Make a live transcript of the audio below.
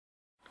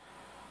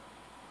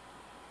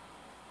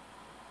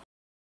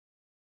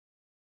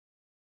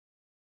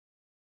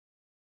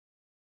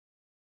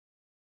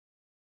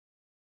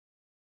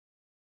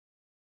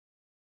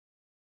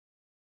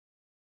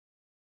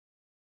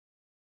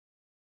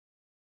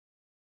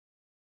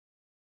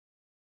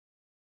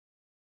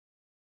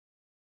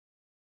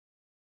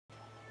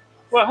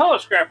Well, hello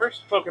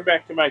scrappers, welcome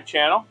back to my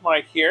channel.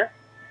 Mike here.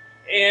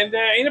 And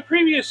in a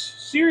previous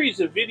series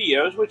of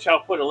videos, which I'll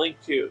put a link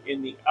to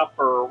in the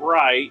upper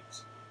right,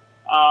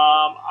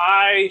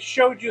 I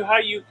showed you how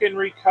you can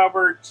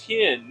recover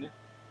tin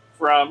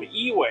from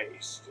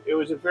e-waste. It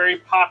was a very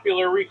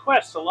popular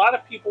request. A lot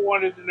of people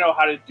wanted to know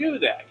how to do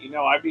that. You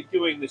know, I'd be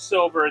doing the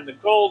silver and the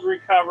gold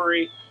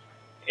recovery,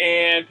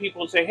 and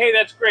people would say, hey,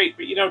 that's great,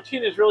 but you know,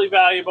 tin is really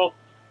valuable.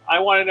 I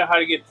want to know how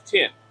to get the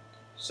tin.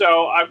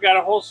 So I've got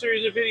a whole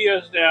series of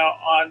videos now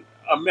on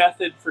a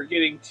method for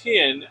getting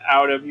tin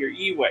out of your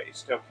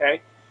e-waste,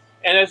 okay?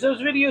 And as those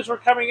videos were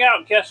coming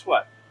out, guess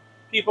what?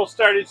 People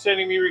started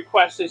sending me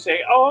requests. They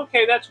say, oh,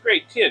 okay, that's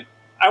great, tin.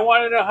 I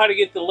want to know how to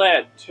get the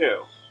lead,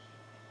 too.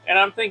 And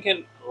I'm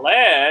thinking,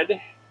 lead?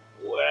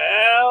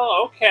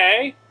 Well,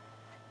 okay.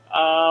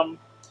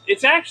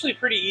 It's actually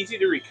pretty easy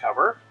to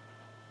recover.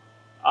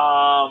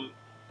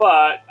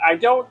 But I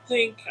don't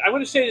think, I'm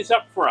going to say this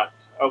up front.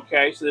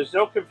 Okay, so there's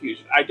no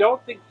confusion. I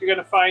don't think you're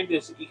going to find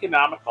this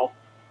economical,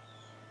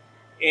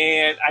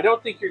 and I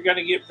don't think you're going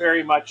to get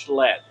very much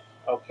lead,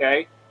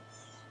 okay,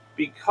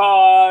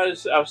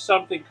 because of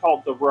something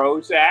called the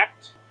Rose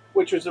Act,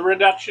 which was the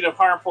Reduction of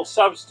Harmful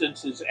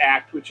Substances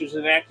Act, which was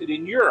enacted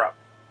in Europe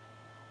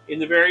in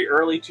the very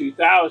early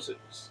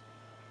 2000s.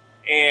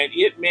 And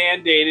it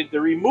mandated the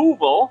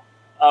removal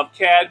of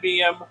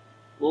cadmium,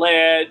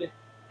 lead,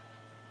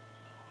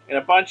 and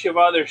a bunch of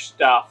other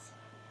stuff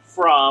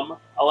from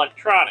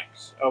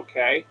electronics,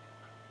 okay?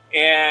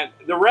 And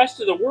the rest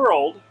of the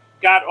world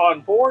got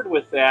on board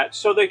with that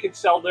so they could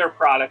sell their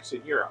products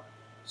in Europe.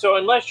 So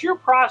unless you're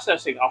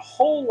processing a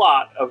whole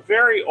lot of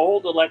very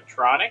old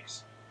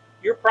electronics,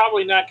 you're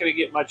probably not going to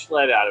get much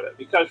lead out of it,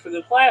 because for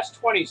the last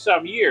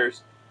 20-some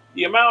years,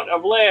 the amount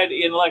of lead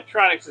in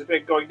electronics has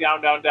been going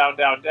down, down, down,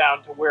 down,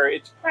 down to where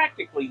it's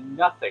practically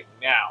nothing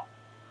now.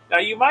 Now,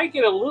 you might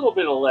get a little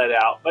bit of lead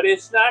out, but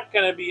it's not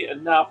going to be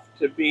enough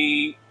to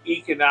be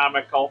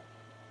economical,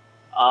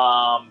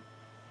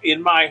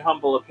 in my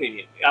humble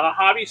opinion. On a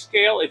hobby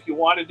scale, if you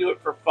want to do it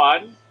for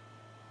fun,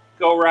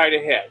 go right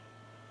ahead.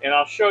 And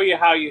I'll show you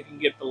how you can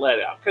get the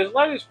lead out, because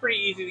lead is pretty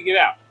easy to get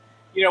out.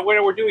 You know,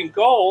 when we're doing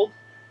gold,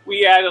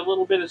 we add a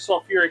little bit of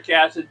sulfuric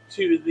acid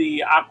to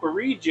the aqua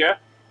regia,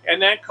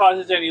 and that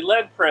causes any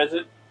lead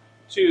present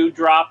to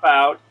drop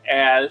out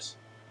as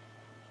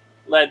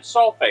lead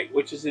sulfate,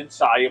 which is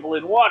insoluble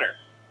in water.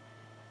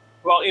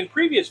 Well, in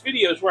previous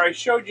videos where I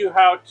showed you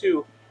how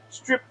to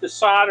strip the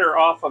solder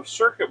off of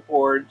circuit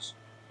boards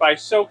by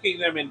soaking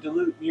them in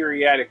dilute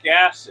muriatic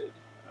acid,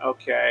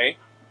 okay,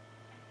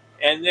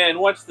 and then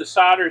once the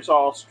solder's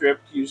all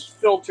stripped, you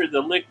filter the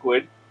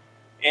liquid,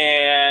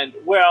 and,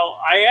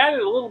 well, I added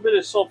a little bit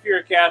of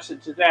sulfuric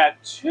acid to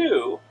that,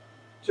 too,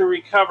 to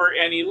recover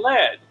any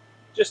lead,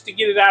 just to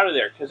get it out of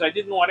there, because I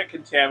didn't want it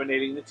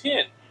contaminating the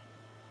tin.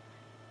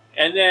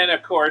 And then,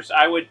 of course,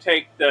 I would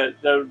take the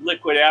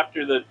liquid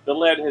after the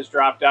lead has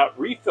dropped out,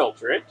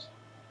 refilter it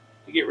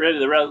to get rid of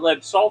the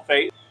lead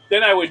sulfate.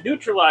 Then I would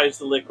neutralize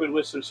the liquid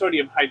with some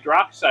sodium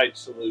hydroxide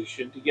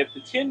solution to get the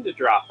tin to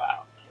drop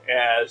out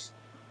as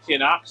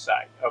tin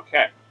oxide.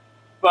 Okay.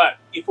 But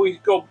if we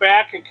go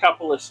back a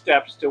couple of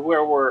steps to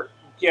where we're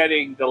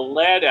getting the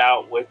lead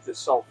out with the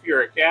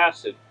sulfuric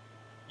acid,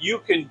 you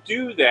can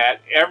do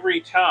that every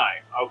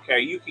time,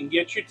 okay? You can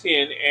get your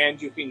tin and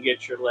you can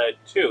get your lead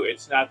too.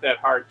 It's not that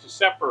hard to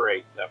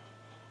separate them.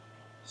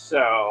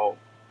 So,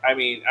 I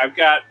mean, I've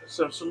got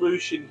some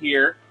solution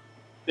here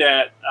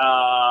that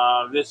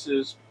this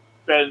has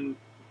been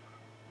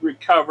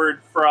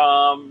recovered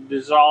from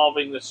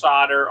dissolving the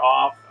solder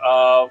off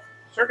of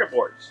circuit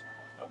boards,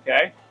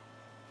 okay?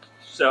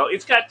 So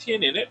it's got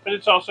tin in it, but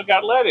it's also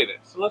got lead in it.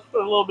 So let's put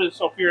a little bit of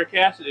sulfuric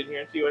acid in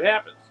here and see what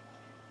happens.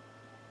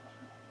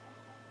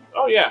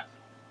 Oh yeah,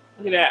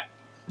 look at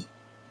that.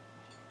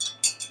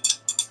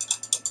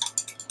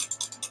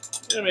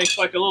 It makes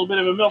like a little bit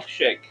of a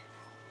milkshake.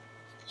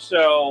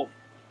 So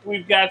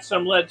we've got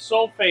some lead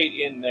sulfate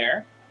in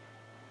there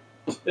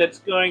that's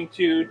going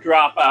to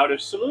drop out of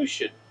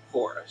solution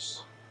for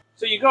us.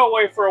 So you go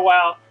away for a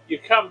while, you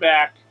come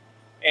back,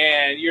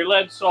 and your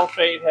lead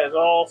sulfate has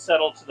all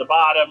settled to the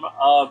bottom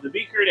of the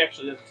beaker. It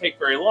actually doesn't take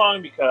very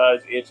long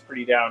because it's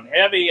pretty down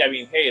heavy. I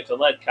mean, hey, it's a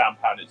lead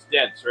compound, it's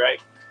dense, right?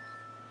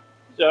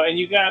 So, and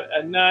you got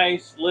a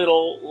nice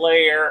little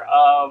layer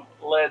of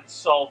lead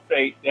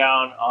sulfate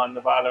down on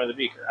the bottom of the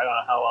beaker. I don't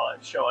know how well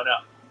it's showing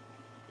up.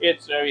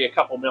 It's maybe a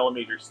couple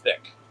millimeters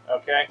thick,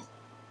 okay?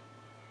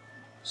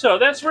 So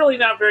that's really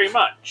not very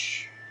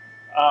much.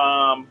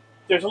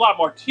 There's a lot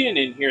more tin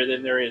in here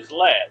than there is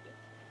lead.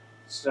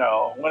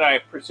 So when I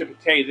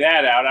precipitate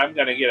that out, I'm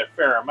going to get a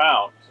fair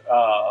amount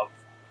of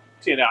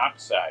tin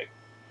oxide.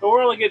 But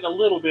we're only getting a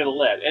little bit of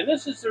lead. And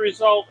this is the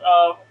result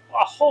of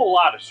a whole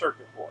lot of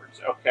circuit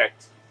boards, okay?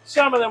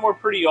 Some of them were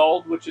pretty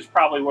old, which is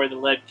probably where the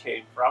lead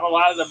came from. A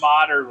lot of the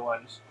modern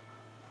ones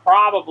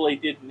probably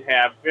didn't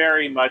have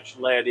very much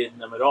lead in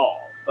them at all.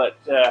 But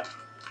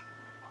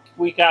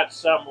we got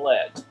some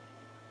lead.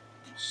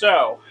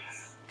 So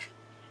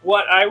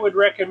what I would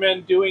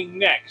recommend doing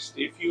next,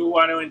 if you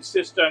want to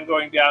insist on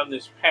going down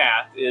this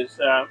path, is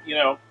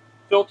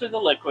filter the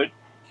liquid,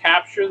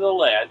 capture the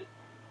lead.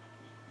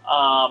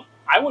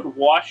 I would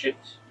wash it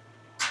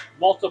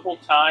multiple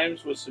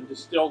times with some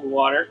distilled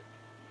water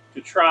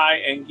to try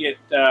and get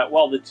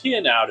the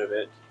tin out of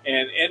it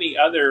and any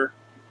other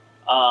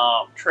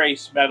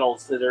trace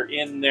metals that are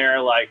in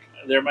there. Like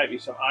there might be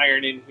some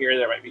iron in here,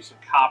 there might be some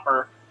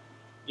copper.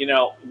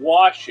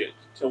 Wash it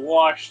to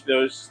wash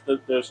those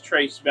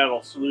trace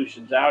metal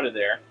solutions out of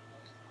there,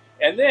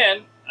 and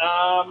then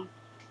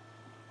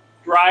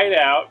dry it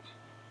out.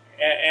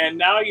 And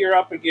now you're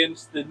up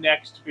against the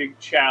next big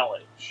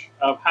challenge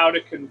of how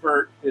to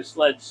convert this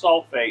lead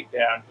sulfate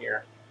down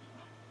here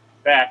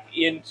back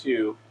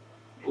into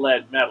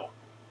lead metal.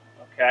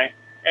 Okay,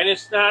 and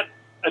it's not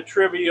a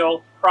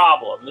trivial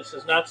problem. This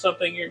is not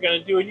something you're going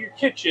to do in your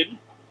kitchen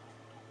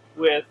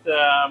with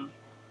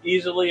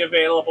easily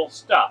available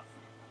stuff.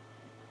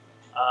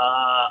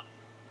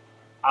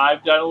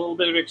 I've done a little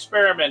bit of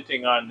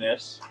experimenting on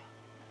this,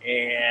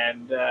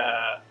 and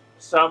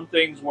some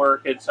things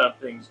work and some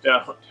things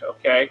don't,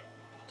 okay?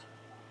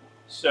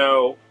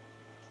 So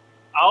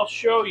I'll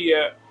show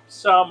you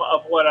some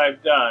of what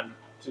I've done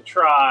to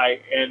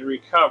try and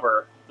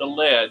recover the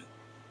lead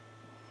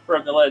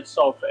from the lead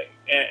sulfate.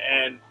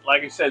 And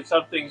like I said,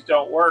 some things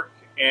don't work,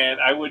 and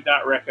I would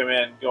not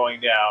recommend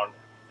going down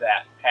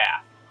that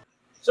path.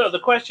 So the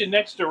question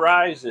next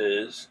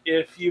arises,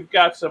 if you've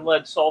got some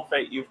lead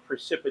sulfate you've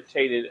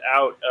precipitated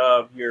out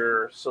of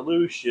your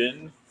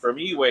solution from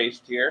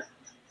e-waste here,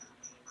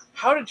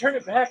 how to turn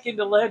it back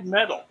into lead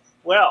metal?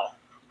 Well,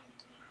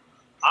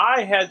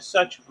 I had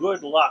such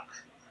good luck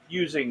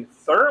using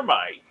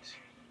thermite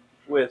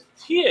with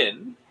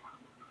tin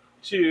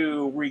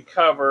to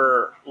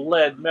recover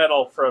lead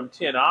metal from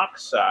tin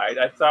oxide.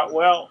 I thought,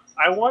 well,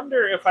 I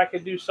wonder if I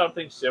could do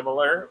something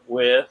similar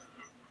with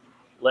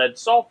lead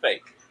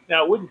sulfate.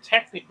 Now, it wouldn't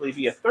technically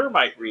be a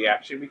thermite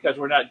reaction because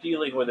we're not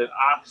dealing with an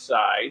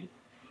oxide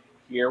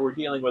here. We're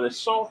dealing with a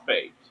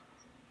sulfate.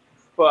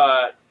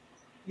 But,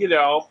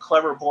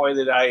 clever boy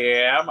that I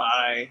am,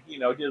 I,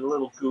 did a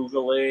little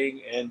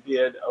Googling and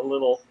did a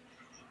little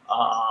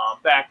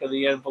back of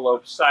the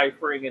envelope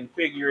ciphering and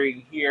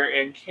figuring here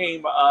and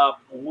came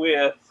up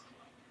with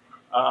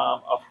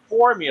a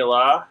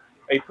formula,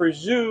 a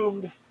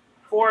presumed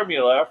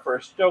formula for a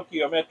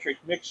stoichiometric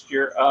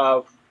mixture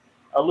of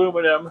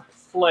aluminum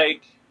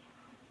flake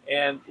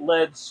and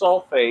lead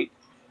sulfate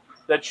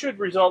that should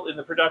result in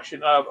the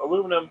production of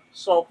aluminum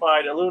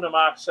sulfide, aluminum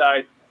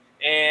oxide,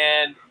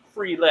 and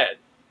free lead.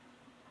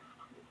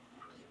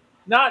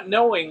 Not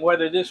knowing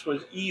whether this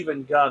was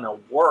even gonna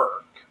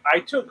work, I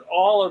took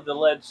all of the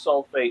lead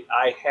sulfate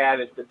I had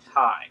at the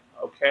time,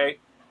 okay,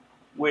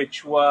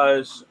 which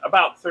was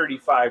about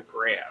 35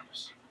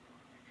 grams.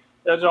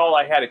 That's all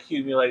I had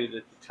accumulated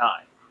at the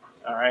time,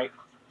 all right?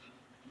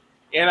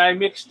 And I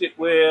mixed it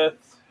with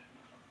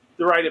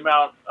the right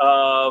amount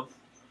of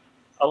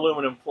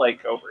aluminum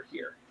flake over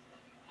here.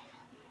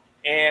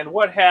 And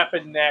what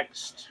happened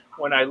next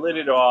when I lit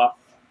it off?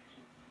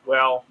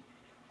 Well,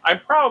 I'm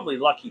probably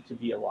lucky to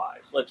be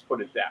alive. Let's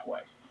put it that way.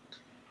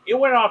 It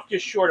went off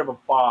just short of a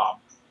bomb.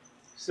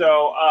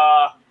 So,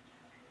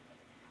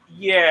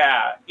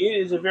 yeah, it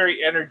is a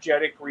very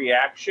energetic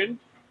reaction.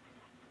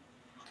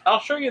 I'll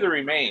show you the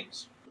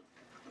remains.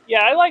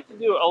 Yeah, I like to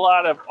do a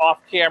lot of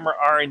off-camera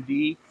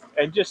R&D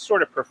and just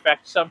sort of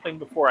perfect something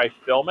before I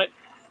film it.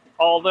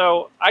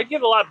 Although, I'd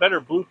get a lot better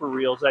blooper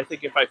reels, I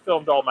think, if I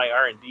filmed all my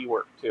R&D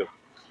work, too.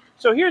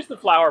 So here's the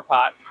flower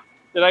pot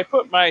that I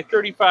put my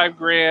 35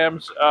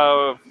 grams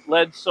of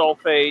lead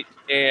sulfate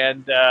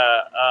and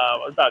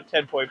about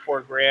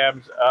 10.4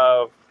 grams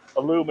of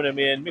aluminum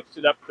in, mixed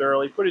it up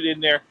thoroughly, put it in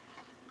there,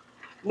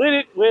 lit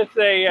it with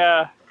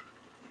a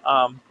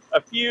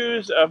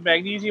fuse of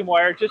magnesium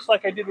wire, just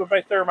like I did with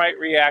my thermite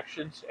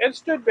reactions, and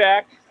stood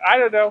back, I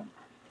don't know,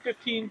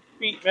 15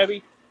 feet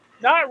maybe,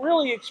 not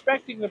really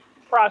expecting the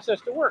process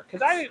to work,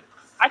 because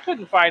I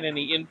couldn't find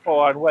any info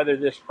on whether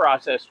this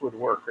process would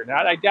work or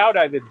not. I doubt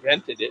I've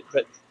invented it,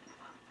 but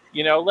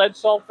lead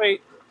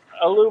sulfate,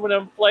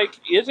 aluminum flake,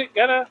 is it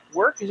gonna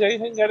work? Is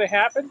anything gonna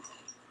happen?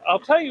 I'll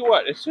tell you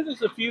what, as soon as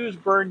the fuse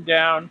burned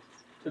down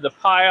to the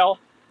pile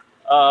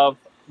of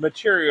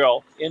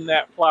material in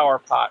that flower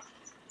pot,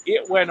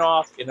 it went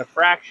off in a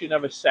fraction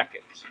of a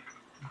second.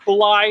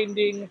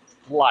 Blinding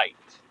light.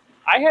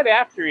 I had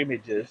after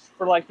images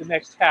for like the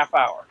next half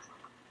hour.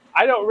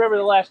 I don't remember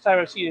the last time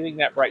I've seen anything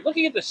that bright.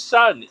 Looking at the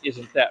sun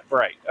isn't that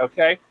bright,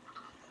 okay?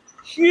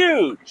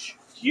 Huge,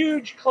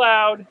 huge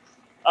cloud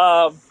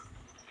of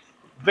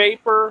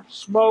vapor,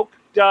 smoke,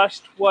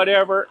 dust,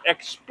 whatever,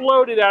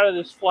 exploded out of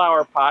this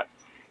flower pot.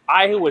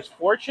 I was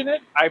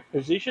fortunate. I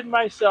positioned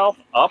myself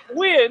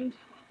upwind.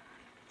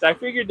 So I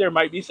figured there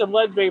might be some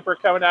lead vapor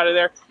coming out of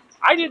there.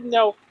 I didn't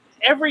know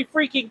every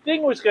freaking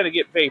thing was going to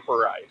get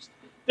vaporized.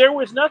 There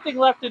was nothing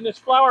left in this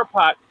flower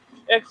pot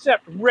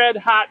except red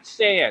hot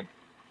sand.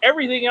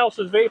 Everything else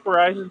was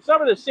vaporized, and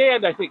some of the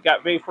sand, I think,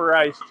 got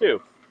vaporized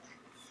too.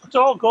 It's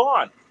all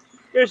gone.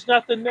 There's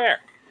nothing there.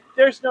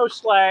 There's no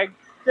slag.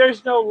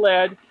 There's no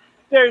lead.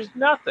 There's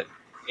nothing.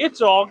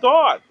 It's all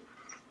gone.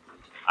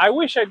 I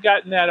wish I'd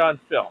gotten that on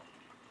film.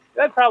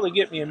 That'd probably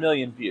get me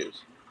 1,000,000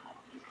 views.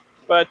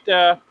 But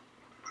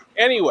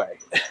anyway,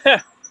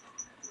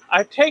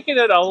 I've taken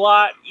it a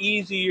lot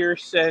easier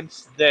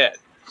since then.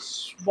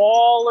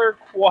 Smaller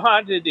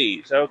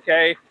quantities,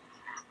 okay?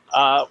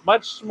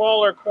 Much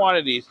smaller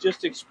quantities,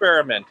 just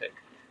experimenting.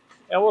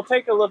 And we'll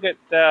take a look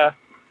at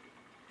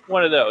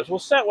one of those. We'll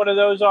set one of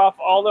those off,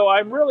 although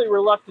I'm really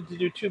reluctant to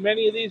do too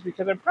many of these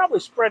because I'm probably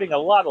spreading a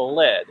lot of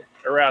lead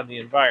around the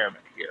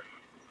environment here.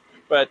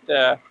 But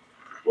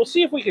we'll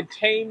see if we can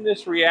tame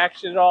this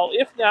reaction at all.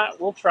 If not,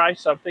 we'll try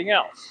something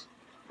else.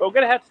 But we're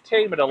going to have to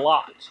tame it a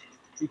lot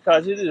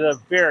because it is a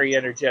very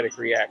energetic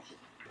reaction.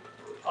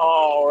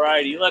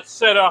 Alrighty, let's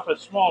set off a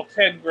small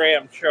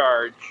 10-gram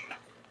charge.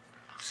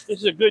 This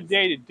is a good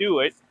day to do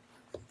it.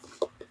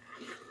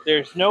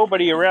 There's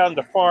nobody around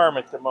the farm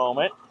at the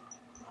moment.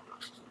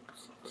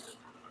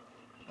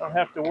 Don't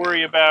have to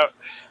worry about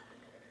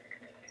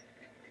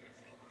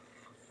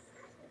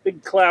a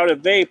big cloud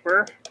of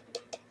vapor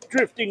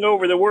drifting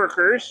over the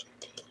workers.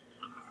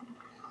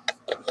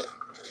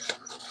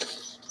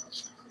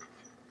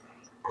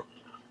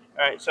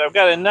 Alright, so I've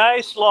got a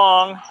nice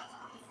long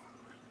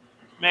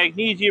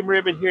magnesium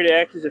ribbon here to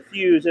act as a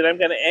fuse, and I'm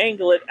going to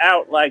angle it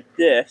out like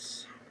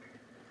this,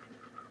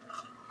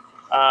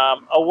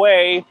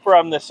 away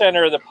from the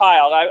center of the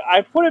pile.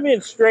 I've put them in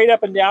straight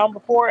up and down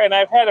before, and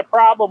I've had a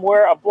problem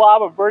where a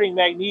blob of burning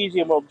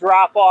magnesium will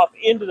drop off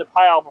into the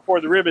pile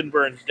before the ribbon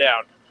burns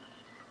down.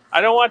 I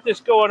don't want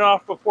this going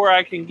off before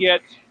I can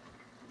get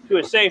to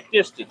a safe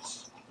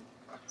distance.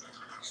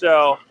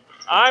 So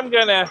I'm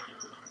gonna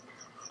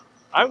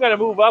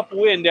move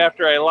upwind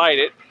after I light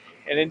it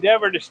and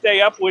endeavor to stay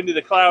upwind of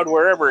the cloud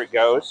wherever it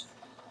goes.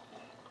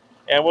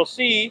 And we'll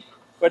see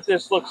what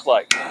this looks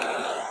like.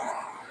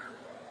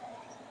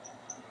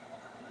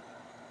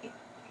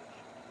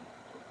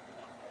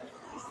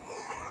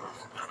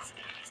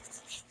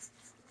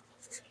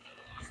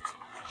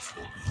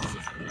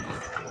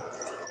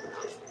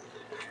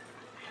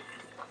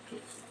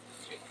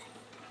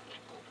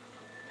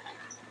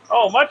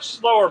 Oh, much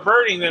slower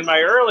burning than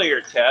my earlier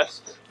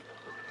test.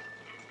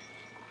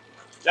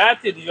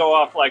 That didn't go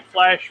off like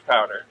flash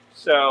powder.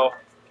 So,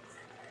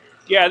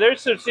 yeah,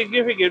 there's some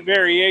significant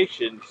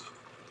variations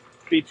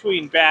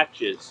between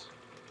batches.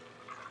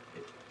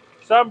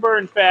 Some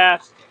burn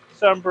fast,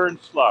 some burn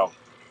slow.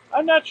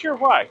 I'm not sure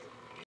why.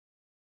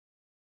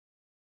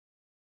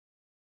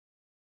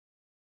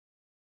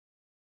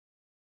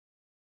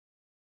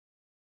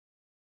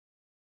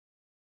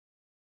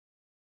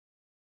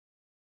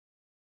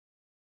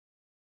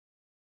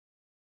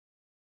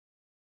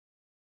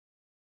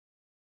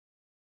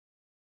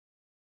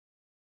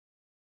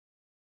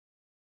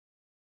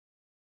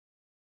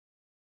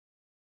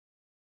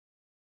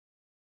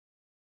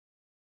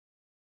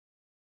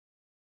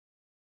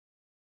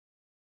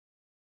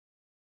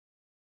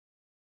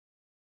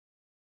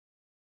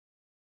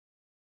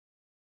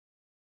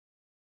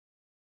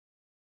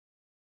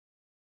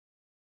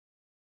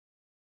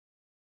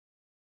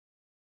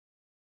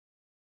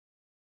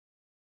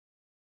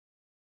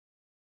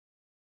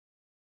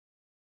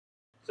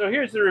 So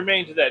here's the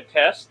remains of that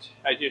test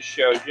I just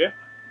showed you.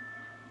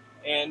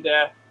 And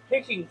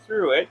picking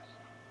through it,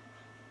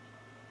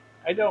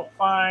 I don't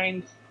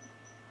find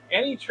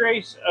any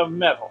trace of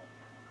metal.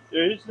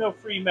 There is no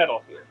free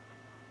metal here.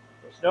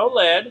 There's no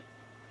lead.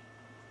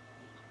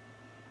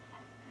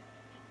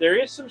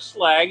 There is some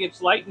slag.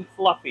 It's light and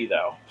fluffy,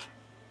 though.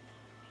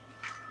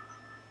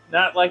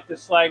 Not like the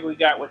slag we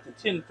got with the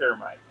tin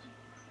thermite.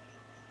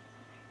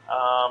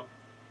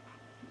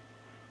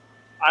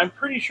 I'm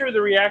pretty sure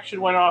the reaction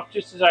went off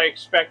just as I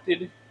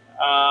expected.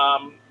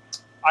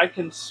 I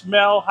can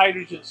smell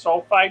hydrogen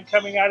sulfide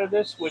coming out of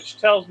this, which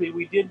tells me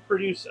we did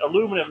produce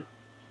aluminum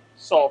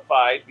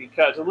sulfide,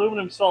 because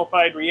aluminum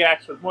sulfide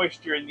reacts with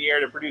moisture in the air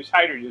to produce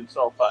hydrogen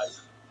sulfide.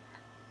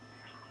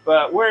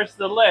 But where's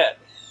the lead?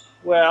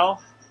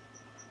 Well,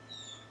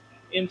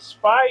 in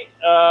spite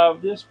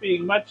of this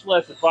being much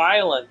less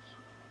violent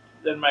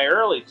than my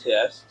early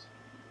test,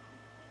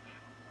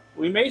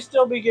 we may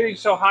still be getting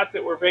so hot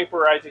that we're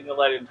vaporizing the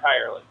lead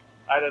entirely.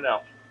 I don't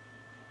know.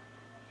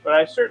 But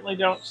I certainly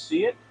don't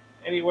see it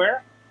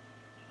anywhere.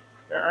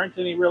 There aren't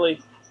any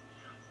really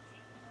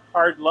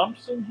hard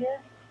lumps in here.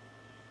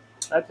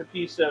 That's a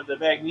piece of the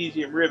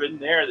magnesium ribbon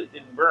there that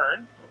didn't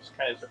burn, which is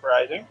kind of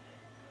surprising,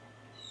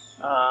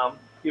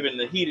 given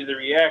the heat of the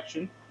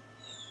reaction.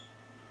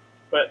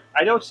 But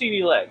I don't see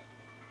any lead.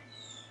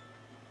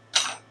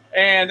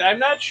 And I'm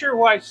not sure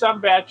why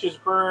some batches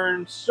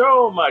burn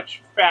so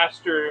much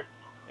faster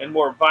and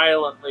more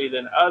violently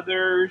than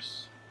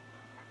others.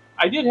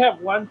 I did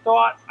have one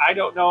thought. I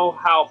don't know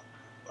how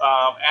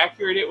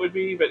accurate it would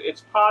be, but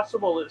it's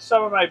possible that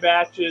some of my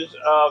batches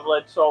of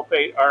lead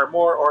sulfate are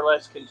more or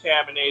less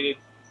contaminated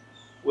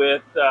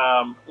with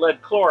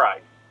lead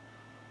chloride.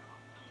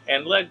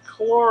 And lead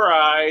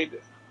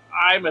chloride,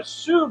 I'm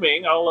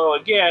assuming, although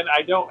again,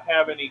 I don't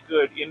have any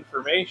good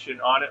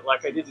information on it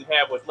like I didn't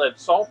have with lead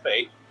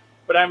sulfate,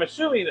 But I'm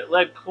assuming that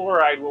lead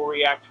chloride will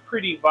react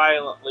pretty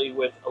violently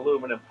with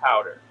aluminum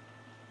powder.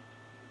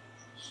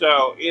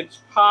 So it's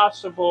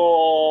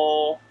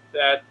possible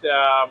that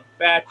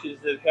batches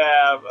that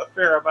have a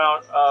fair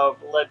amount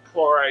of lead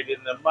chloride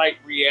in them might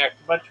react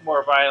much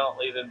more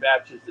violently than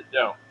batches that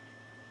don't.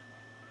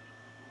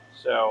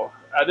 So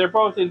they're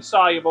both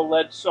insoluble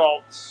lead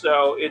salts,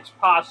 so it's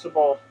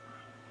possible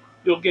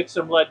you'll get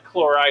some lead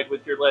chloride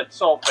with your lead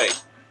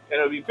sulfate. And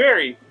it'll be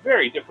very,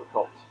 very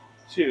difficult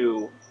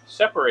to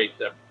separate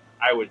them,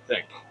 I would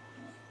think.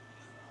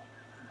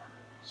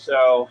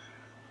 So,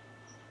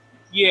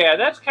 yeah,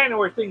 that's kind of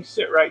where things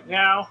sit right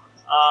now.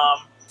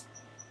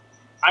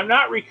 I'm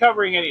not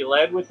recovering any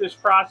lead with this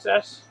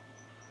process.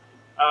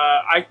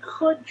 I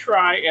could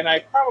try, and I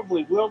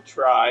probably will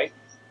try,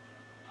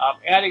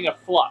 adding a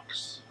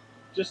flux,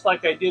 just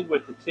like I did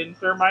with the tin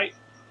thermite.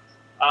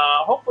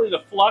 Hopefully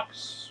the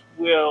flux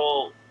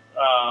will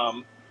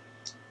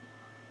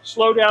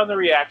slow down the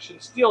reaction,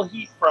 steal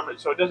heat from it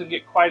so it doesn't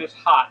get quite as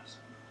hot.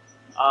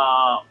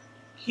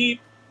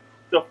 Keep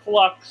the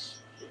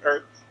flux,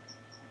 or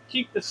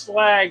keep the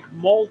slag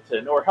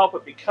molten, or help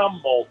it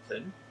become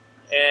molten,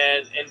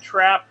 and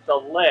trap the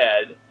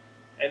lead,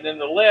 and then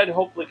the lead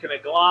hopefully can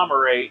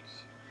agglomerate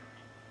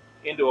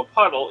into a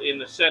puddle in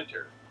the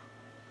center.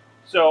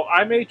 So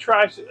I may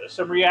try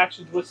some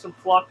reactions with some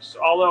flux,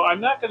 although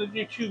I'm not going to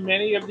do too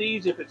many of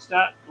these if it's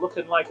not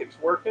looking like it's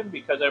working,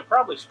 because I'm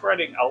probably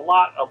spreading a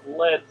lot of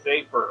lead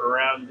vapor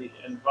around the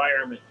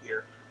environment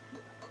here,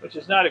 which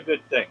is not a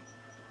good thing.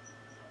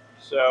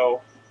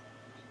 So,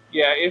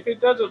 yeah, if it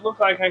doesn't look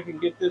like I can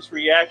get this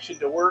reaction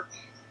to work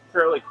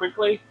fairly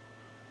quickly,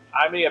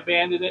 I may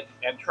abandon it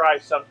and try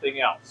something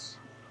else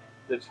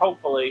that's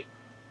hopefully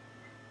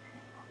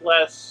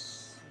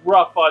less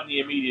rough on the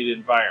immediate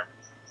environment,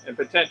 and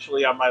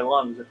potentially on my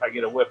lungs if I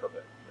get a whiff of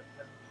it.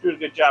 I'm doing a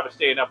good job of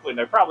staying upwind.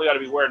 I probably ought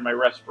to be wearing my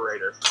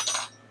respirator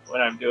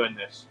when I'm doing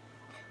this.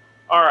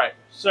 All right,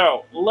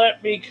 so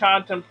let me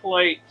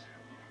contemplate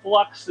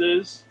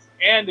fluxes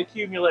and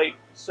accumulate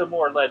some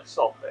more lead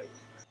sulfate.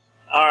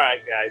 All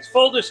right, guys,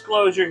 full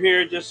disclosure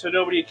here, just so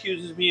nobody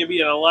accuses me of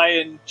being a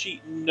lying,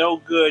 cheating, no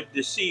good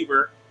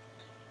deceiver.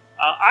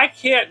 I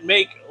can't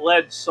make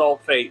lead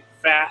sulfate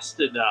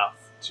fast enough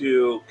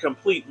to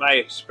complete my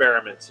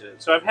experiments in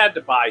it, so I've had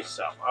to buy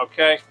some,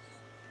 okay?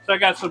 So I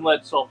got some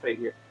lead sulfate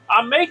here.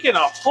 I'm making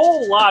a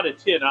whole lot of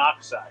tin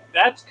oxide.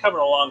 That's coming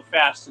along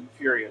fast and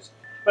furious.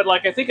 But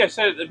like I think I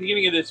said at the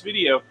beginning of this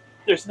video,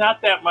 there's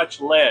not that much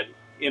lead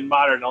in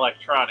modern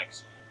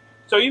electronics.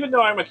 So even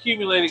though I'm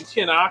accumulating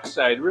tin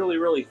oxide really,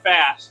 really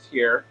fast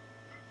here,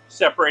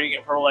 separating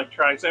it from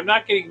electronics, I'm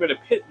not getting but a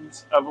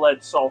pittance of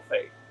lead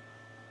sulfate.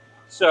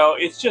 So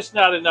it's just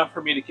not enough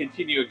for me to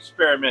continue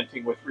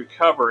experimenting with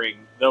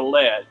recovering the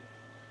lead.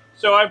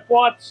 So I've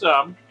bought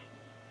some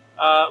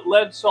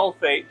lead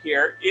sulfate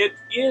here. It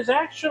is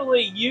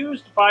actually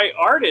used by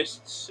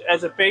artists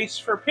as a base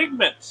for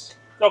pigments.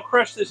 They'll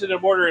crush this in a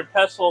mortar and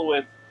pestle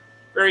with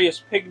various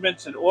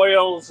pigments and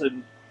oils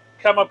and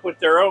come up with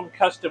their own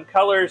custom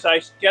colors.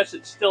 I guess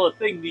it's still a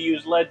thing to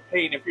use lead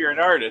paint if you're an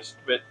artist,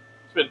 but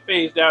it's been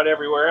phased out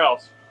everywhere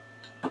else.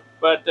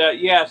 But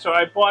yeah, so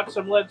I bought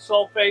some lead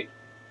sulfate.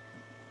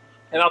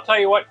 And I'll tell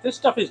you what, this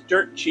stuff is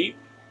dirt cheap,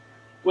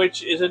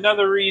 which is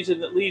another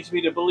reason that leads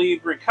me to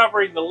believe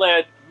recovering the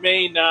lead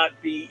may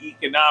not be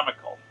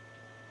economical.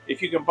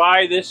 If you can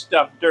buy this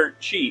stuff dirt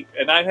cheap,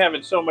 and I'm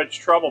having so much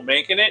trouble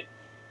making it,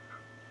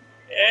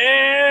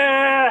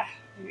 I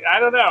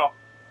don't know.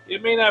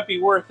 It may not be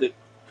worth it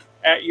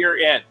at your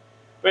end.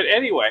 But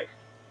anyway,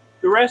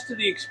 the rest of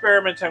the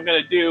experiments I'm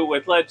going to do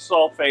with lead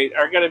sulfate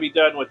are going to be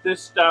done with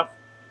this stuff,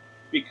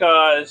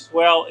 because,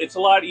 well, it's a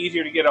lot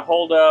easier to get a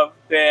hold of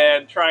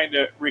than trying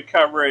to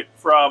recover it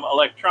from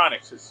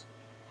electronics.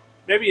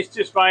 Maybe it's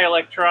just my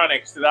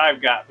electronics that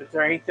I've got, but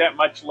there ain't that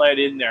much lead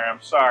in there.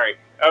 I'm sorry.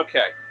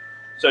 Okay,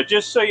 so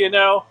just so you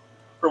know,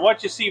 from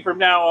what you see from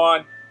now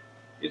on,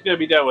 it's going to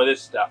be done with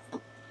this stuff.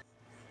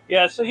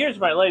 Yeah, so here's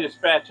my latest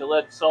batch of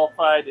lead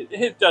sulfide.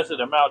 It doesn't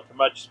amount to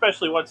much,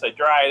 especially once I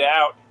dry it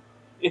out.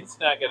 It's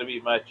not going to be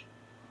much.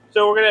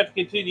 So we're going to have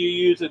to continue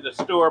using the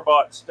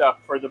store-bought stuff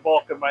for the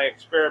bulk of my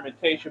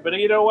experimentation. But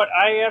you know what?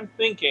 I am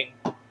thinking,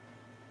 I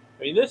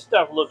mean, this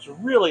stuff looks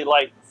really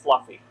light and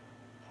fluffy.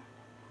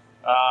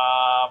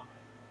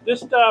 This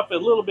stuff is a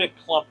little bit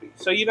clumpy.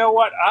 So you know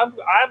what?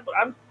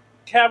 I'm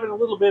having a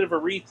little bit of a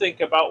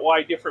rethink about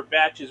why different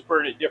batches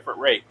burn at different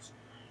rates.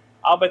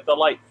 I'll bet the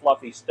light,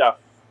 fluffy stuff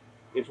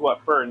is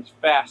what burns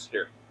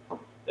faster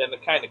than the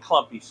kind of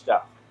clumpy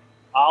stuff.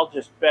 I'll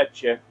just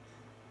bet you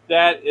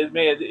that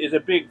is a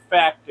big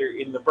factor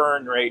in the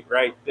burn rate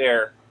right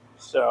there.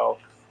 So,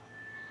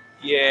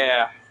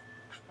 yeah.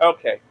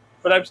 Okay.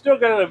 But I'm still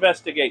going to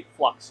investigate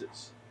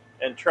fluxes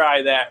and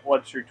try that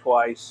once or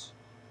twice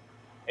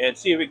and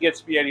see if it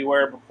gets me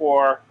anywhere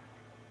before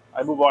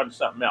I move on to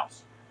something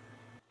else.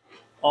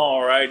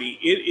 Alrighty.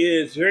 It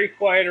is very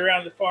quiet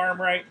around the farm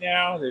right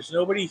now. There's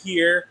nobody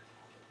here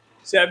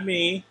except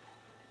me.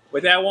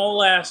 But that won't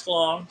last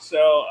long.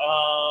 So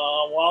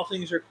while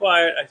things are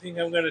quiet, I think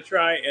I'm going to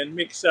try and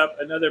mix up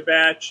another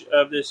batch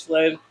of this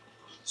lead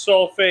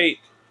sulfate.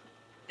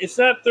 It's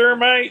not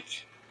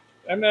thermite.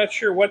 I'm not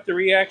sure what the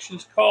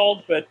reaction's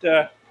called, but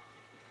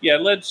yeah,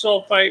 lead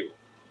sulfate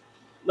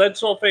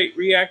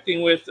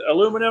reacting with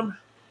aluminum.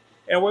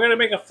 And we're going to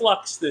make a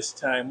flux this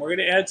time. We're going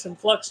to add some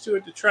flux to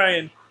it to try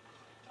and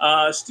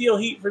steal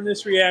heat from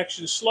this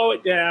reaction, slow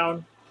it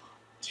down,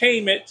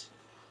 tame it,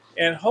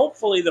 and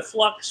hopefully the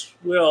flux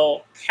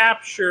will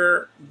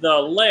capture the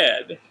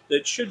lead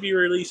that should be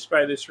released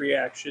by this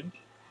reaction,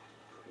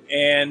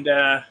 and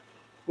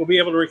we'll be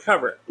able to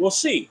recover it. We'll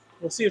see.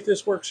 We'll see if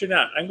this works or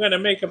not. I'm going to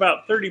make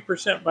about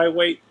 30% by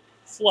weight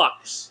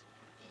flux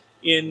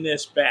in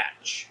this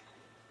batch.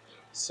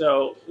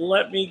 So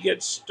let me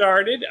get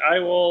started. I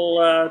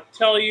will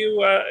tell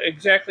you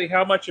exactly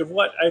how much of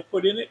what I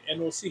put in it, and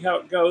we'll see how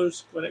it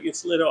goes when it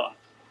gets lit off.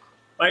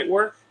 Might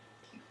work,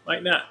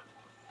 might not.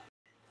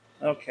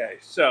 Okay,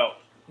 so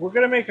we're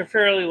going to make a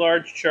fairly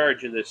large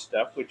charge of this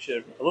stuff, which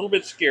I'm a little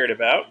bit scared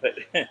about, but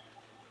we're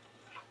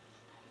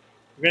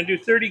going to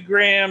do 30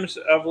 grams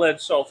of lead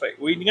sulfate.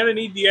 We're going to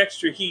need the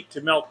extra heat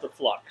to melt the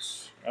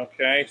flux.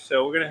 Okay,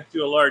 so we're going to have to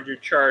do a larger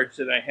charge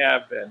than I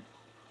have been.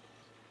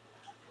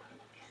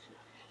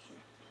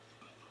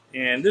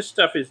 And this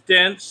stuff is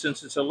dense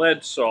since it's a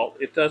lead salt.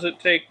 It doesn't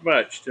take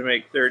much to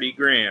make 30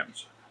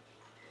 grams.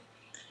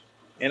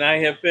 And I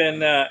have been,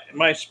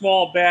 my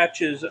small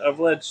batches of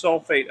lead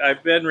sulfate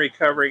I've been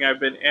recovering, I've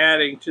been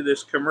adding to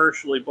this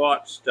commercially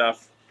bought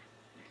stuff.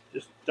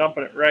 Just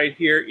dumping it right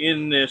here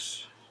in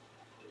this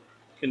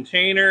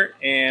container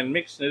and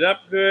mixing it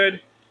up good.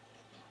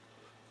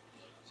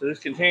 So this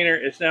container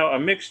is now a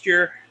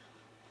mixture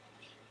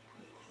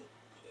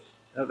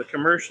of the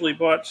commercially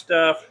bought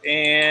stuff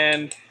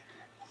and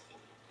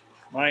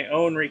my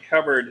own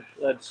recovered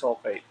lead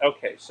sulfate.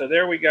 Okay, so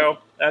there we go.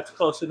 That's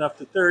close enough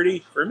to 30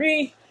 for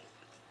me.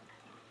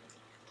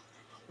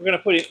 We're going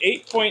to put in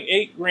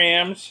 8.8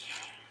 grams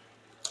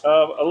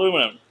of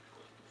aluminum.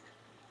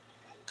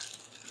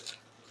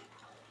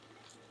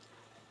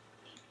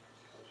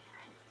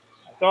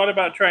 I thought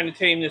about trying to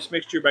tame this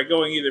mixture by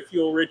going either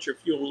fuel rich or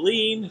fuel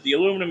lean. The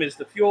aluminum is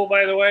the fuel,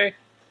 by the way.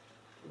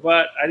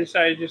 But I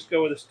decided to just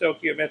go with a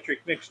stoichiometric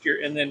mixture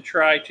and then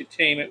try to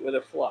tame it with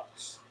a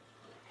flux.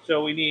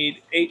 So we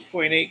need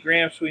 8.8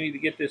 grams, so we need to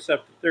get this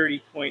up to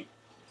 38.8,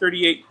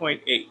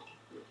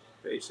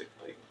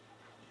 basically.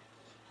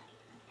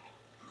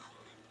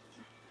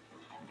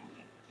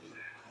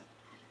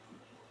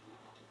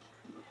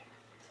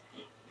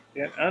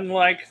 And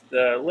unlike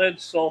the lead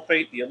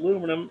sulfate, the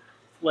aluminum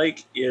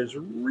flake is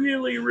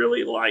really,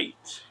 really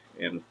light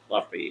and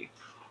fluffy.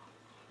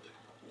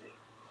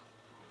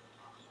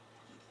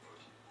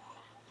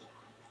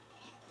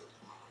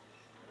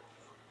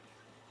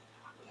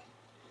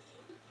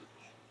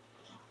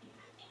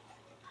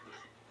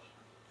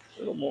 A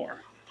little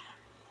more.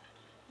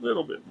 A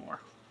little bit more.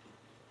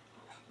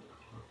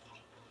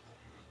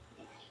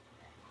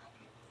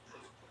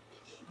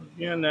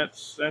 Again,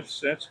 that's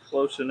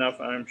close enough,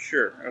 I'm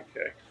sure.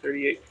 Okay,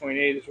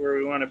 38.8 is where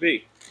we want to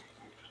be.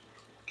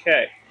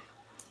 Okay.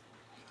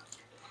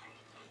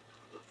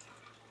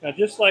 Now,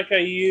 just like I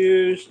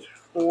used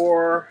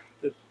for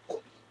the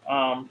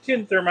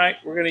tin thermite,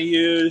 we're going to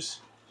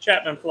use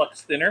Chapman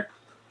flux thinner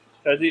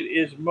because it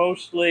is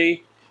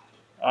mostly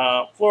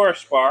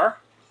fluorspar,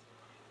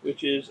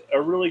 which is a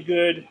really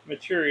good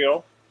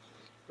material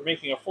for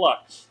making a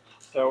flux.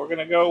 So we're going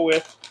to go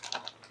with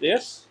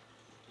this.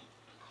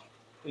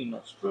 Clean my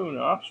spoon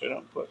off so I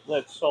don't put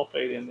lead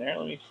sulfate in there.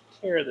 Let me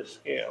tear the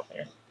scale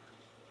here.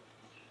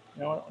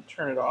 You know what? I'll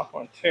turn it off. I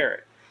want to tear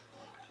it.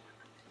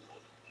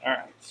 All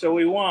right. So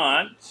we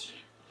want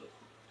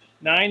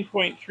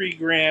 9.3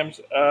 grams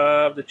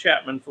of the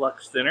Chapman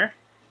flux thinner.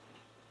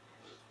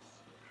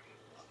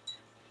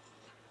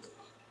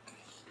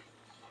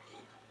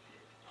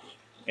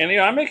 And you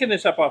know, I'm making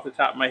this up off the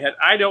top of my head.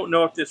 I don't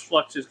know if this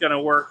flux is going to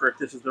work or if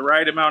this is the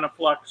right amount of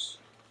flux,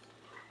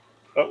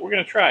 but we're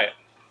going to try it.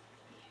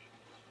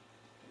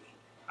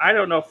 I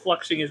don't know if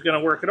fluxing is going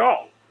to work at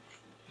all.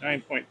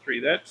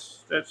 9.3,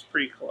 that's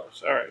pretty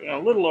close. All right, a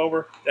little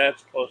over,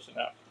 that's close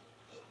enough.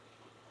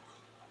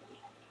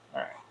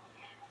 All right.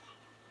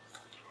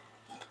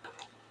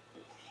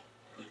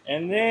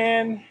 And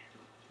then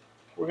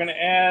we're going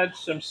to add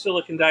some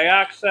silicon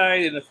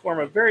dioxide in the form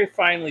of very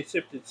finely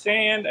sifted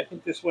sand. I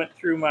think this went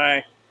through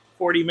my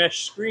 40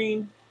 mesh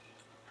screen.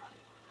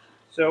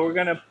 So we're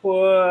going to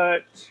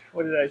put,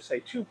 what did I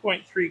say,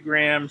 2.3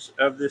 grams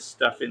of this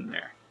stuff in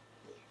there.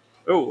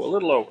 Oh, a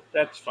little over.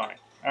 That's fine.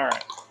 All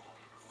right.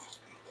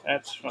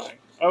 That's fine.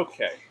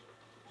 Okay.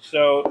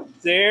 So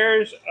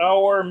there's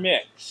our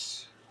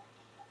mix.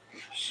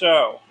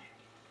 So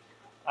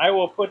I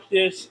will put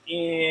this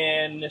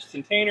in this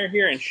container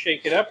here and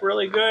shake it up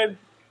really good,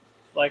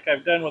 like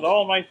I've done with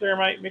all my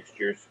thermite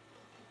mixtures.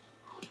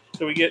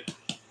 So we get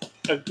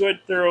a good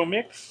thorough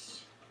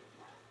mix.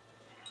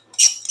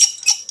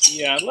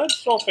 Yeah, lead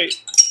sulfate,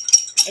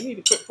 I need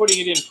to quit putting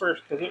it in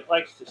first because it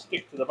likes to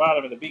stick to the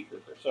bottom of the beaker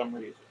for some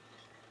reason.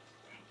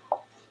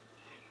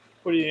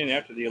 put it in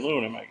after the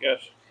aluminum, I guess.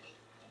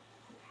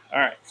 All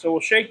right, so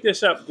we'll shake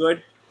this up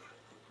good,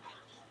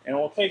 and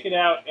we'll take it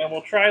out, and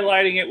we'll try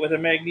lighting it with a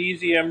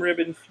magnesium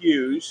ribbon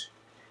fuse.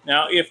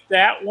 Now, if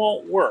that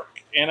won't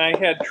work, and I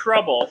had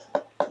trouble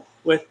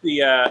with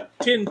the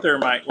tin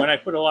thermite when I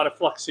put a lot of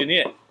flux in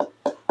it,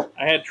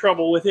 I had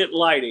trouble with it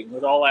lighting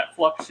with all that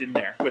flux in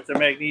there with the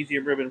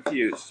magnesium ribbon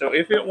fuse. So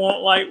if it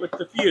won't light with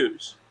the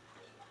fuse,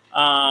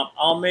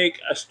 I'll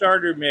make a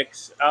starter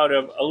mix out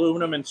of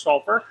aluminum and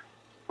sulfur,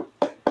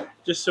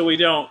 just so we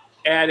don't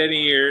add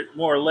any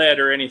more lead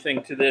or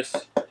anything to this.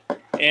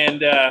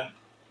 And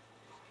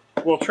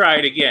we'll try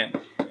it again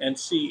and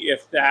see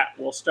if that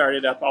will start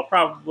it up. I'll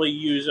probably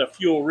use a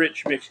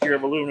fuel-rich mixture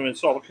of aluminum and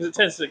sulfur because it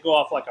tends to go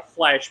off like a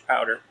flash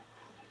powder.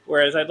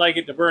 Whereas I'd like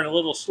it to burn a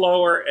little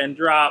slower and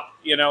drop,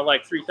 you know,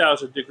 like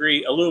 3,000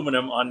 degree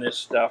aluminum on this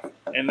stuff,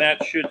 and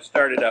that should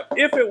start it up.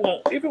 If it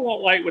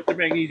won't light with the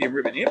magnesium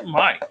ribbon, it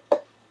might.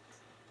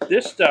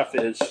 This stuff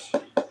is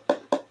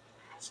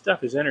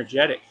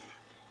energetic.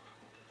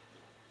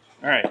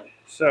 All right,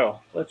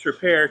 so let's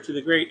repair to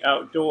the great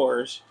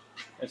outdoors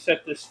and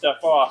set this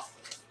stuff off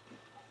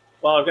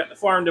while I've got the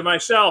farm to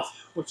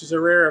myself, which is a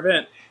rare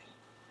event.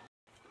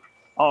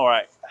 All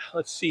right,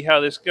 let's see how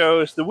this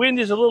goes. The wind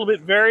is a little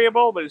bit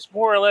variable, but it's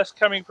more or less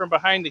coming from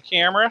behind the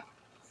camera.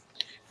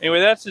 Anyway,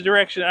 that's the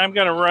direction I'm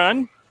going to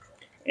run.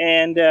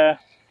 And the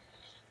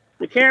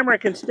camera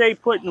can stay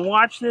put and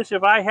watch this.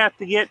 If I have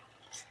to get,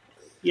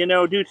 you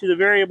know, due to the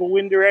variable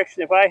wind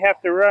direction, if I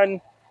have to run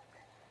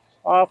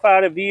off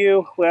out of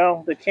view,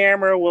 well, the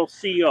camera will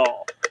see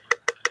all.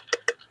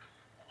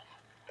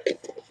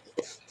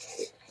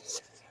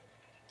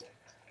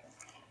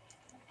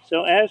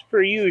 So as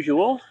per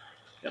usual,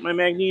 got my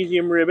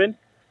magnesium ribbon.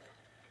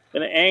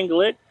 Going to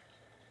angle it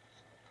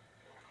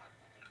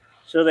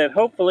so that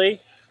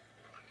hopefully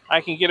I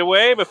can get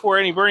away before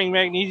any burning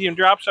magnesium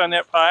drops on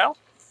that pile.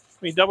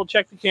 Let me double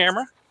check the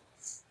camera.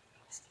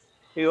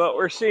 See what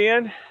we're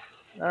seeing.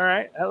 All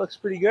right, that looks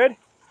pretty good.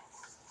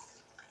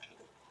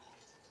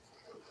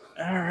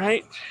 All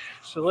right,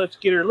 so let's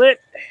get her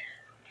lit.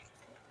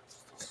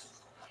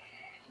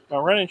 My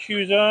running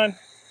shoes on.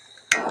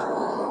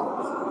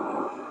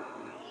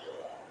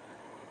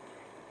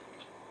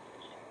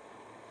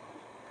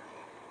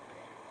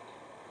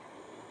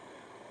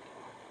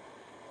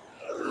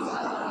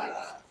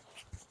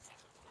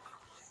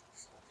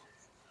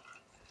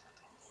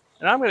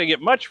 And I'm going to get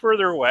much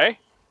further away.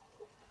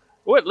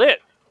 Oh, it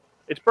lit.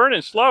 It's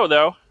burning slow,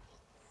 though.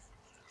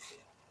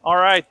 All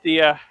right,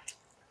 the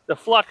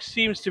flux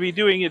seems to be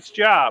doing its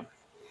job.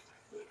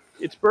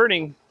 It's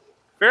burning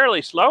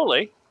fairly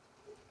slowly.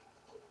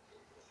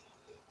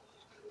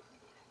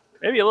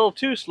 Maybe a little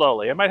too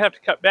slowly. I might have to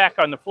cut back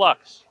on the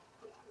flux.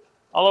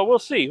 Although we'll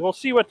see. We'll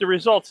see what the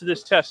results of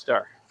this test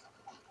are.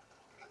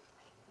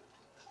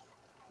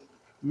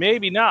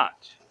 Maybe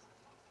not.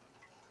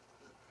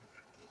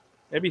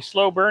 Maybe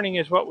slow burning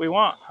is what we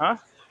want, huh?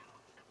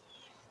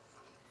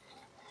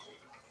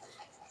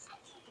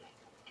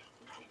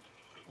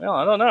 Well,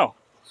 I don't know.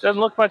 Doesn't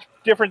look much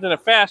different than a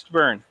fast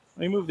burn.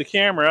 Let me move the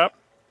camera up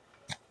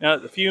now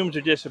that the fumes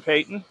are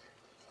dissipating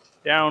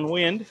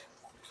downwind.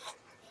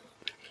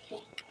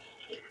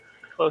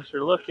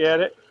 Closer look at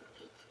it.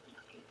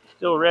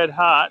 Still red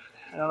hot.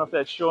 I don't know if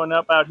that's showing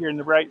up out here in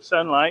the bright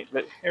sunlight,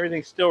 but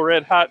everything's still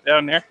red hot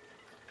down there.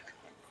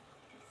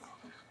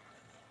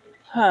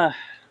 Huh.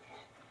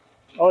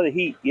 Oh, the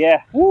heat.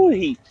 Yeah. Woo, the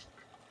heat.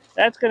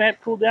 That's going to have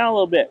to cool down a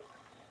little bit.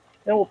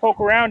 Then we'll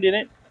poke around in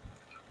it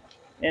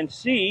and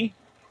see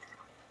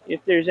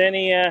if there's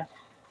any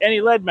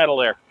lead metal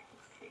there.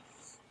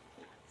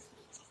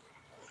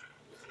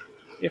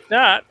 If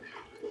not,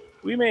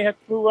 we may have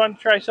to move on to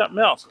try something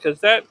else, because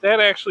that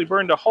actually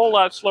burned a whole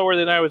lot slower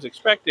than I was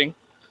expecting.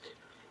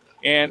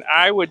 And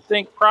I would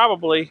think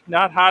probably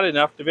not hot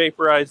enough to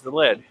vaporize the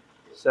lead.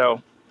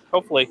 So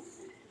hopefully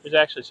there's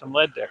actually some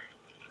lead there.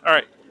 All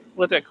right,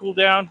 let that cool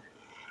down,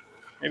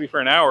 maybe for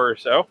an hour or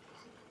so,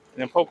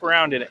 and then poke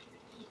around in it.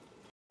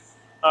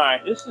 All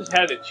right, this has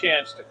had a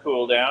chance to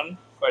cool down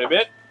quite a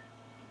bit.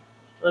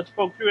 Let's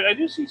poke through it. I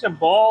do see some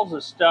balls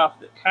of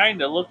stuff that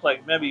kind of look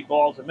like maybe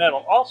balls of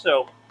metal.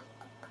 Also,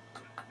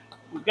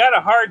 we've got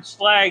a hard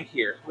slag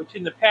here, which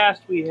in the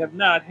past we have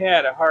not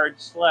had a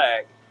hard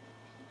slag.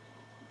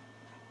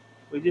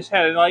 We just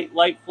had a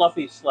light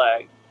fluffy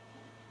slag.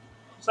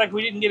 It's like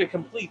we didn't get a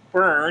complete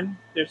burn.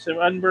 There's some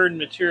unburned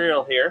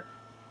material here.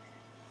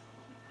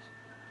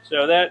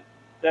 So that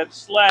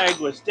slag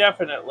was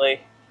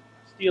definitely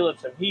stealing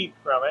some heat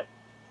from it.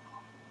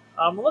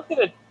 I'm looking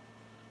at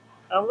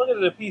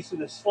a piece of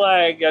the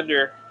slag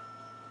under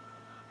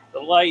the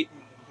light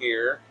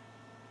here.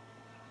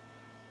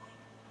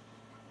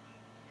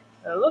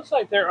 And it looks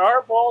like there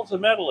are balls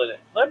of metal in it.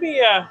 Let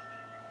me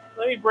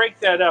break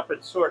that up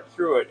and sort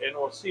through it, and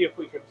we'll see if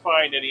we can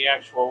find any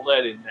actual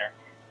lead in there.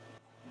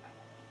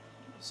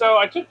 So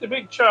I took the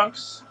big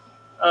chunks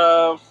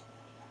of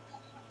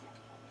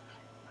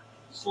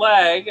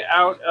slag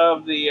out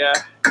of the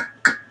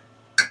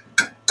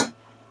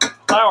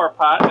flower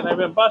pot, and I've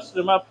been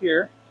busting them up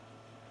here.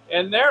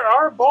 And there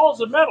are balls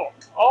of metal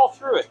all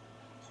through it.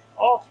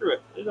 All through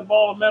it. There's a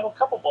ball of metal, a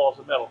couple balls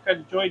of metal, kind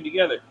of joined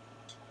together.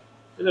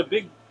 There's a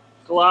big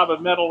glob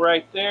of metal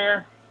right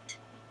there.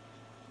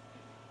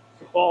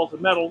 Some balls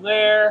of metal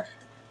there.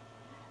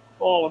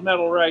 Ball of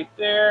metal right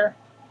there.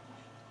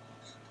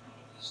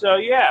 So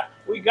yeah,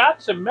 we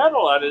got some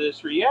metal out of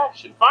this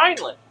reaction.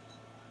 Finally.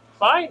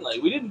 Finally.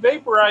 We didn't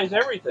vaporize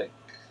everything.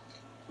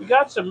 We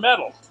got some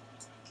metal.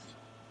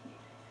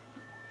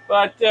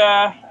 But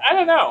I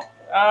don't know.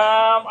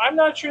 I'm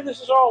not sure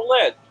this is all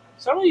lead.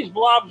 Some of these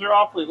blobs are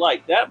awfully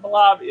light. That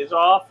blob is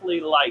awfully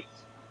light.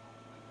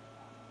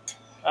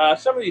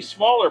 Some of these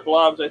smaller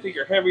blobs I think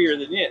are heavier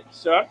than it.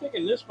 So I'm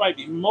thinking this might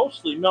be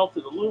mostly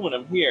melted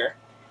aluminum here.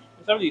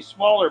 And some of these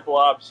smaller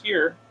blobs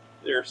here,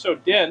 they're so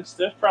dense,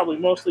 that's probably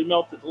mostly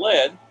melted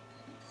lead.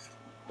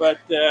 But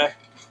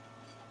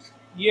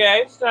yeah,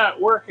 it's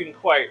not working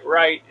quite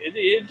right.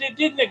 It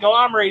didn't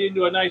agglomerate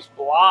into a nice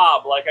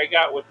blob like I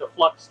got with the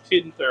flux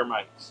tin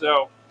thermite.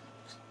 So,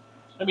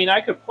 I mean,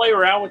 I could play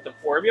around with the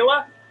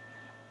formula,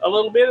 a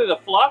little bit of the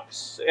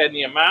flux and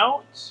the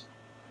amounts.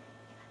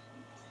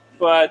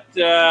 But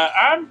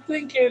I'm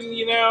thinking,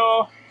 you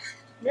know,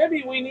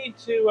 maybe we need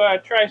to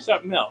try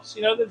something else.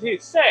 You know, they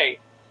say,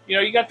 you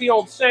know, you got the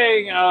old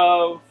saying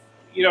of,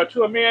 you know,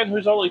 to a man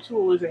whose only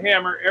tool is a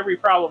hammer, every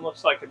problem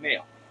looks like a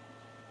nail.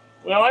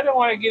 Well, I don't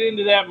want to get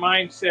into that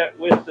mindset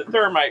with the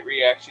thermite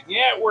reaction.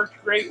 Yeah, it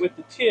worked great with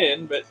the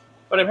tin, but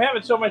I'm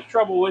having so much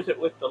trouble with it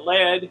with the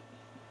lead.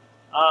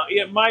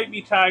 It might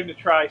be time to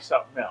try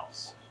something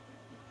else.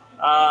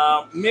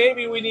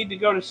 Maybe we need to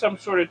go to some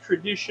sort of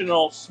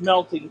traditional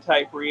smelting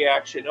type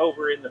reaction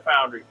over in the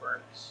foundry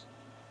furnace.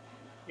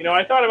 You know,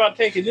 I thought about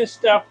taking this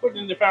stuff, putting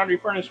it in the foundry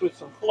furnace with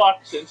some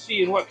flux and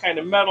seeing what kind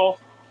of metal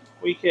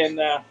we can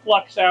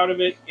flux out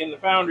of it in the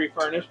foundry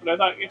furnace. But I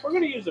thought, if we're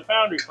going to use the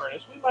foundry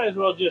furnace, we might as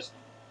well just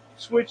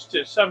switch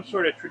to some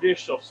sort of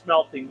traditional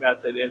smelting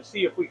method and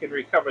see if we can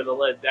recover the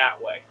lead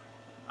that way.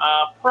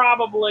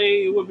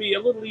 Probably would be a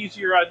little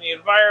easier on the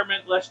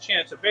environment, less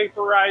chance of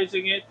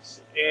vaporizing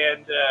it,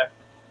 and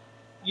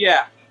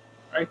yeah,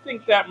 I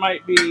think that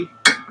might be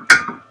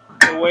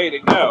the way to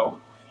go.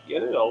 Yeah,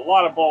 there's a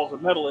lot of balls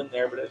of metal in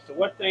there, but as to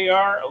what they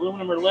are,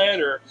 aluminum or lead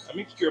or a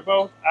mixture of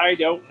both, I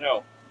don't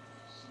know.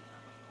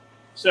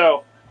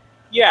 So,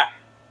 yeah.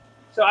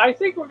 So I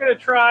think we're going to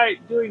try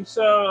doing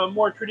some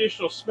more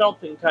traditional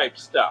smelting type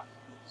stuff.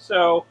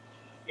 So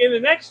in the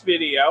next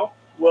video,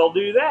 we'll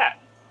do that.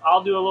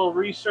 I'll do a little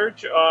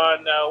research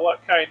on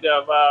what kind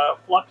of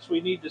flux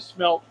we need to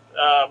smelt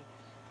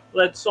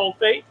lead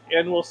sulfate,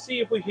 and we'll see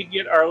if we can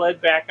get our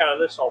lead back out of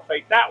the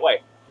sulfate that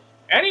way.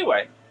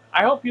 Anyway,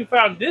 I hope you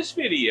found this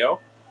video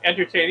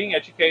entertaining,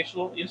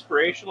 educational,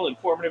 inspirational,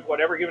 informative,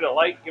 whatever. Give it a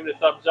like, give it a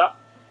thumbs up,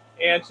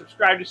 and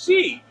subscribe to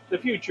see the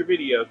future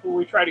videos where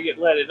we try to get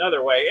lead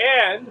another way.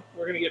 And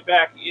we're going to get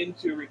back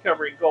into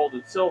recovering gold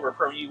and silver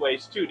from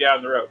e-waste too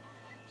down the road.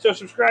 So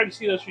subscribe to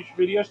see those future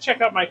videos.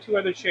 Check out my two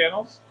other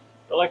channels,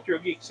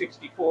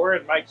 ElectroGeek64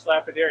 and Mike's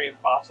Lapidarian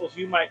Fossils.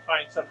 You might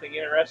find something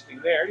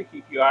interesting there to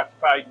keep you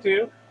occupied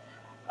too.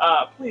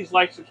 Please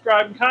like,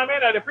 subscribe, and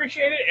comment. I'd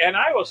appreciate it, and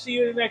I will see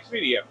you in the next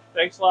video.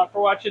 Thanks a lot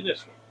for watching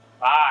this one.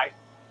 Bye.